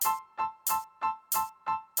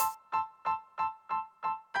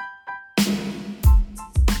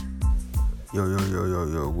Yo,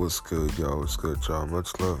 what's good, y'all? What's good, y'all?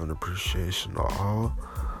 Much love and appreciation to all.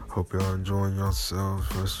 Hope y'all enjoying yourselves.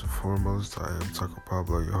 First and foremost, I am Taco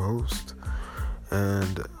Pablo, your host.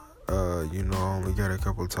 And, I only got a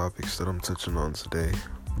couple of topics that I'm touching on today.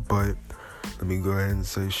 But let me go ahead and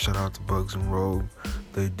say shout out to Bugs and Rogue.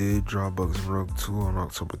 They did drop Bugs and Rogue 2 on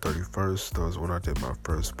October 31st. That was when I did my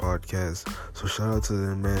first podcast. So shout out to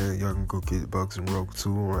them, man. Y'all can go get Bugs and Rogue 2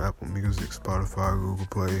 on Apple Music, Spotify, Google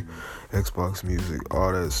Play, Xbox Music,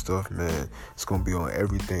 all that stuff, man. It's going to be on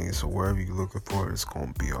everything. So wherever you're looking for it, it's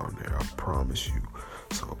going to be on there. I promise you.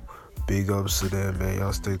 So big ups to them, man.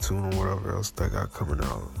 Y'all stay tuned on whatever else they got coming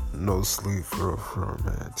out. No sleep for real,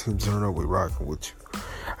 man. Team Turn Up, we rocking with you.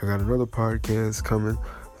 I got another podcast coming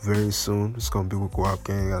very soon. It's going to be with Guap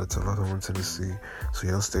Gang out of Tucson, Tennessee. So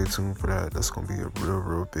y'all stay tuned for that. That's going to be a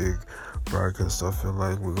real big broadcast. I feel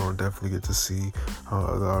like we're going to definitely get to see how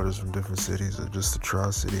other artists from different cities or just the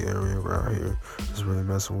Tri-City area around here is really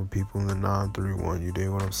messing with people in the 931. You dig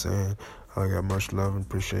what I'm saying? I got much love and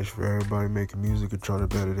appreciation for everybody making music and trying to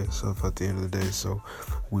better themselves at the end of the day. So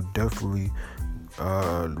we're definitely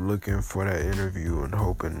looking for that interview and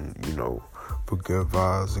hoping, for good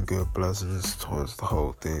vibes and good blessings towards the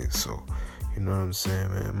whole thing. So, you know what I'm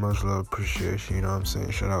saying, man? Much love, appreciation, you know what I'm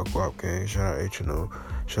saying? Shout out Guap Gang, shout out H&O,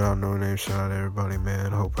 shout out No Name, shout out everybody,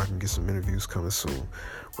 man. Hope I can get some interviews coming soon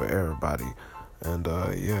with everybody. And,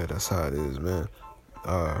 that's how it is, man.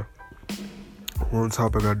 One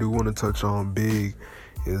topic I do want to touch on big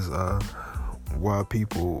is why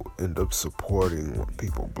people end up supporting when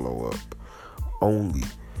people blow up only.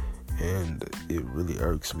 And it really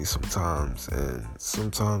irks me sometimes. And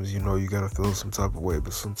sometimes, you gotta feel some type of way,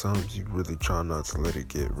 but sometimes you really try not to let it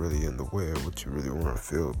get really in the way of what you really want to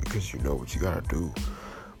feel because you know what you gotta do.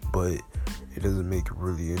 But it doesn't make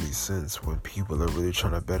really any sense when people are really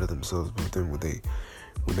trying to better themselves, but then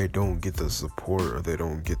when they don't get the support or they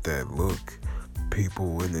don't get that look,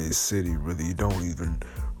 people in the city really don't even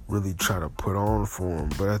really try to put on for them.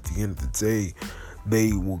 But at the end of the day,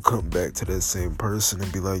 they will come back to that same person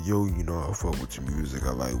and be like, yo, I fuck with your music.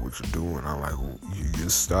 I like what you're doing. I like your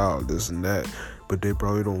style, this and that. But they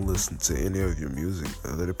probably don't listen to any of your music.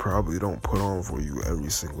 They probably don't put on for you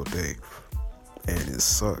every single day. And it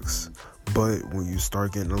sucks. But when you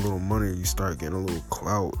start getting a little money, you start getting a little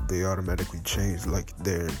clout, they automatically change like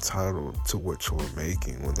they're entitled to what you're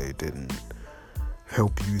making when they didn't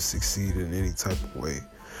help you succeed in any type of way.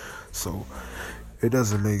 So it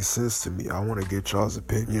doesn't make sense to me. I want to get y'all's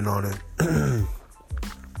opinion on it.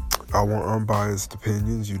 I want unbiased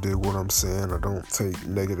opinions. You dig what I'm saying? I don't take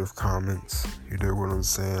negative comments. You dig what I'm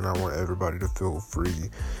saying? I want everybody to feel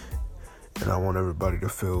free. And I want everybody to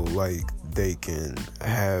feel like they can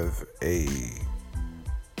have a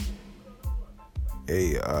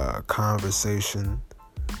conversation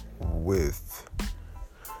with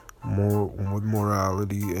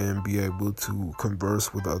morality and be able to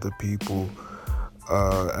converse with other people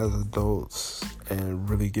as adults and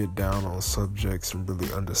really get down on subjects and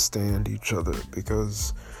really understand each other.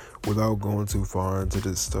 Because without going too far into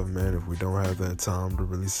this stuff, man, if we don't have that time to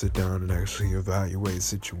really sit down and actually evaluate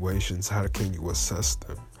situations, how can you assess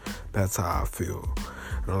them? That's how I feel.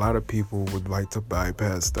 And a lot of people would like to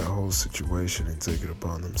bypass that whole situation and take it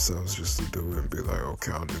upon themselves just to do it and be like,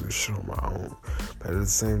 okay, I'll do this shit on my own. But at the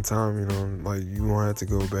same time, you won't have to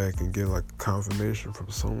go back and get like confirmation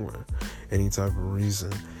from somewhere. Any type of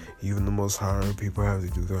reason. Even the most higher people have to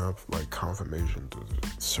do that, like confirmation to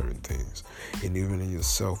certain things. And even in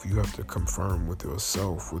yourself, you have to confirm with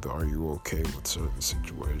yourself whether are you okay with certain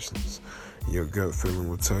situations. Your gut feeling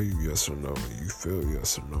will tell you yes or no, and you feel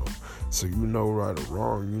yes or no. So you know right or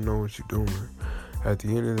wrong, you know what you're doing. At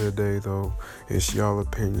the end of the day, though, it's y'all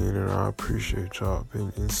opinion, and I appreciate y'all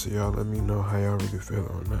opinion. So y'all let me know how y'all really feel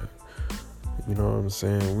on that. You know what I'm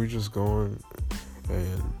saying? We just going,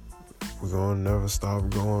 and we're going to never stop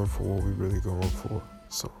going for what we really going for.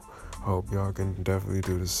 So I hope y'all can definitely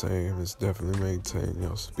do the same. It's definitely maintain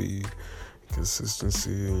y'all speed,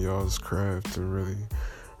 consistency, and y'all's craft to really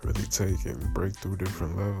take it and break through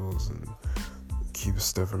different levels and keep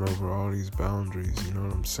stepping over all these boundaries, you know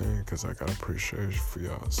what I'm saying? Because I got appreciation for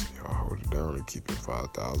y'all, so y'all hold it down and keep it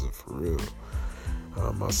 5,000 for real.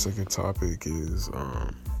 My second topic is,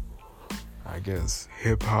 I guess,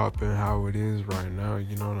 hip-hop and how it is right now,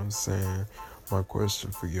 you know what I'm saying? My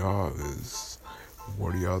question for y'all is,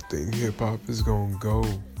 what do y'all think hip-hop is going to go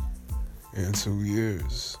in 2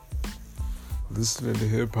 years? Listening to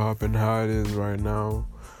hip-hop and how it is right now,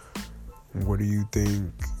 what do you think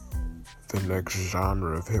the next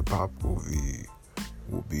genre of hip-hop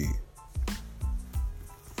will be?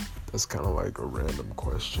 That's kind of like a random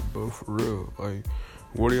question, but for real, like,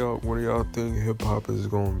 What do y'all think hip hop is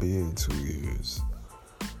gonna be in 2 years?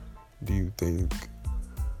 Do you think,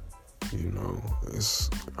 it's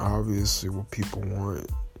obviously what people want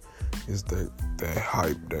is that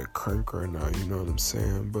hype, that crank right now, you know what I'm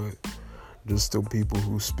saying? But there's still people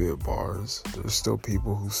who spit bars. There's still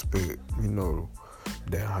people who spit,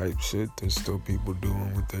 that hype shit. There's still people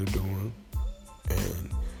doing what they're doing.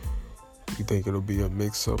 And you think it'll be a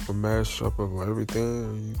mix-up, a mash-up of everything?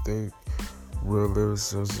 Or you think real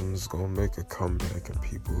lyricism is going to make a comeback and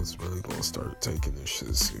people is really going to start taking this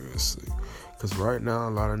shit seriously? Because right now,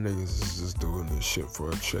 a lot of niggas is just doing this shit for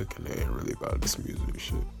a check and they ain't really about this music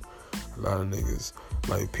shit. A lot of niggas,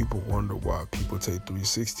 people wonder why people take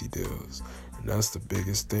 360 deals. And that's the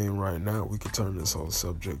biggest thing right now. We can turn this whole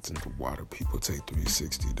subject into why do people take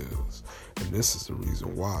 360 deals. And this is the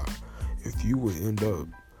reason why. If you would end up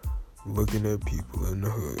looking at people in the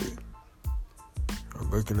hood or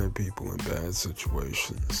looking at people in bad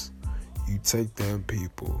situations, you take them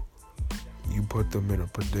people, you put them in a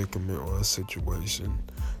predicament or a situation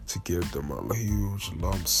to give them a huge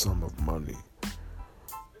lump sum of money.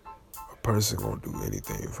 Person gonna do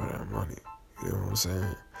anything for that money. You know what I'm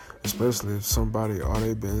saying? Especially if somebody, all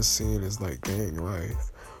they been seeing is gang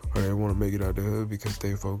life, or they want to make it out the hood because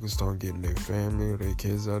they focused on getting their family or their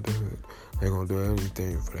kids out the hood. They gonna do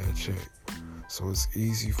anything for that check. So it's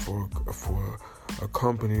easy for a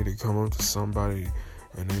company to come up to somebody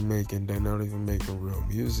and they're not even making real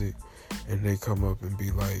music, and they come up and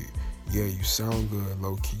be like, yeah, you sound good,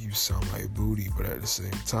 low-key, you sound like booty, but at the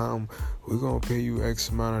same time, we're going to pay you X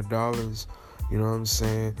amount of dollars, you know what I'm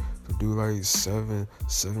saying, to do 7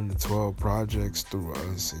 to 12 projects through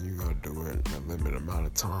us, and you got to do it in a limited amount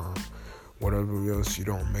of time. Whatever else you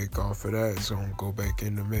don't make off of that is going to go back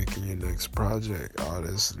into making your next project, all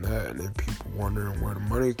this and that, and then people wondering where the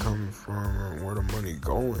money coming from and where the money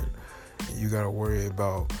going. And you got to worry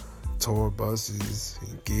about tour buses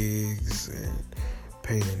and gigs and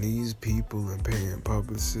paying these people and paying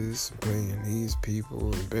publicists and paying these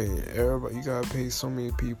people and paying everybody. You gotta pay so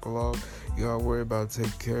many people off. You gotta worry about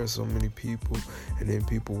taking care of so many people, and then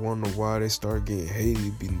people wonder why they start getting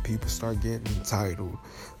hated, and people start getting entitled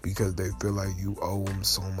because they feel like you owe them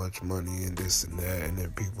so much money and this and that, and then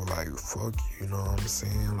people fuck you, you know what I'm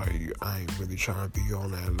saying? I ain't really trying to be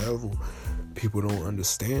on that level. People don't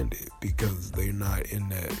understand it because they're not in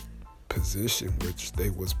that position which they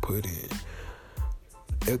was put in.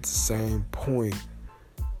 At the same point,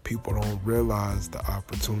 people don't realize the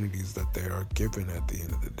opportunities that they are given at the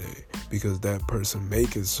end of the day, because that person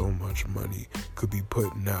making so much money could be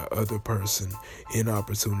putting that other person in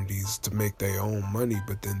opportunities to make their own money,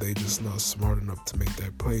 but then they just not smart enough to make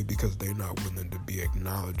that play because they're not willing to be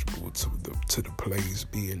acknowledgeable to the plays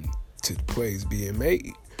being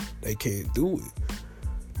made. They can't do it.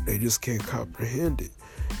 They just can't comprehend it.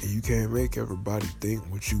 And you can't make everybody think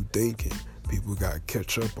what you thinking. People got to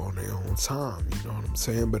catch up on their own time, you know what I'm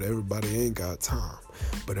saying? But everybody ain't got time.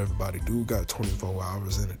 But everybody do got 24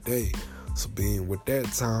 hours in a day. So being with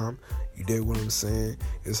that time, you dig what I'm saying?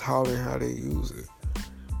 It's how and how they use it.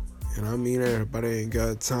 And I mean everybody ain't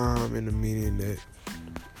got time in the meaning that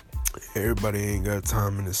everybody ain't got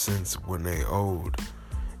time in the sense when they old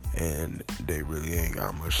and they really ain't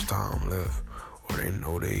got much time left, or they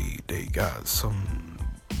know they got something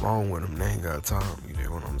wrong with them, they ain't got time, you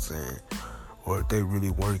know what I'm saying? Or if they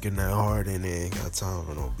really working that hard and they ain't got time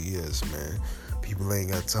for no BS, man. People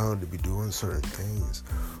ain't got time to be doing certain things,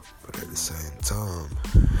 but at the same time,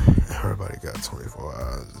 everybody got 24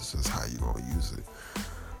 hours. It's just how you gonna use it.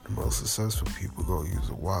 The most successful people gonna use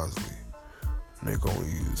it wisely. They're gonna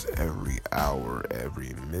use every hour,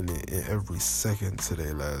 every minute, and every second to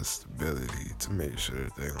their last ability to make sure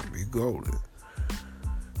that they're gonna be golden.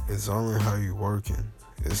 It's only how you working.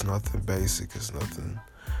 It's nothing basic. It's nothing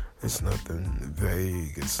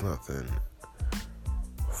vague. It's nothing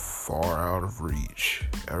far out of reach.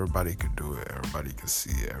 Everybody could do it. Everybody can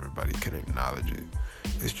see it. Everybody can acknowledge it.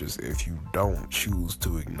 It's just if you don't choose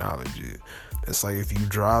to acknowledge it. It's like if you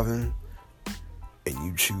driving and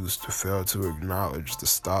you choose to fail to acknowledge the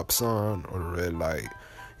stop sign or the red light,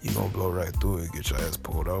 you gonna blow right through it and get your ass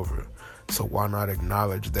pulled over. So why not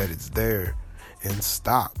acknowledge that it's there and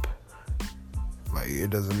stop?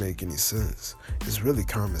 It doesn't make any sense. It's really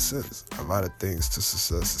common sense. A lot of things to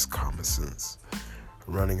success is common sense.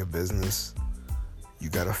 Running a business, you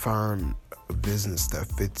gotta find a business that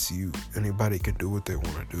fits you. Anybody can do what they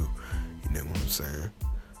want to do. You know what I'm saying?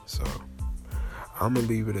 So I'm gonna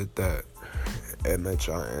leave it at that and let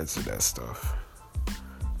y'all answer that stuff,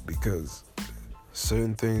 because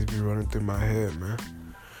certain things be running through my head, man.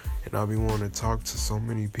 And I be wanting to talk to so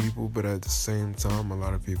many people, but at the same time, a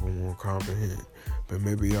lot of people won't comprehend. but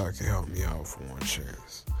maybe y'all can help me out for one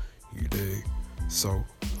chance. You dig? So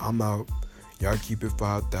I'm out. Y'all keep it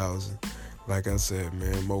 5,000. Like I said,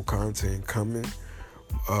 man, more content coming.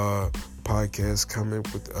 Podcast coming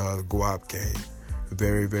with Guap Gang.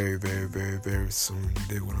 Very, very, very, very, very soon. You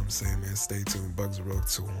dig what I'm saying, man? Stay tuned. Bugs Road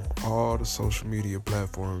 2 on all the social media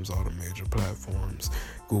platforms, all the major platforms.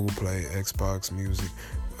 Google Play, Xbox Music,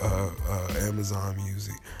 Amazon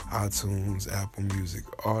Music, iTunes, Apple Music,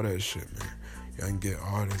 all that shit, man. Y'all can get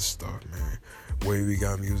all this stuff, man. Wavy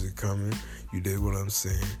got music coming. You dig what I'm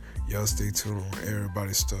saying? Y'all stay tuned on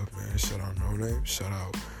everybody's stuff, man. Shout out No Name. Shout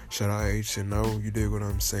out H&O. You dig what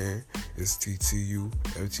I'm saying? It's TTU,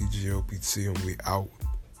 FTGOPT, and we out.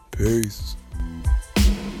 Peace.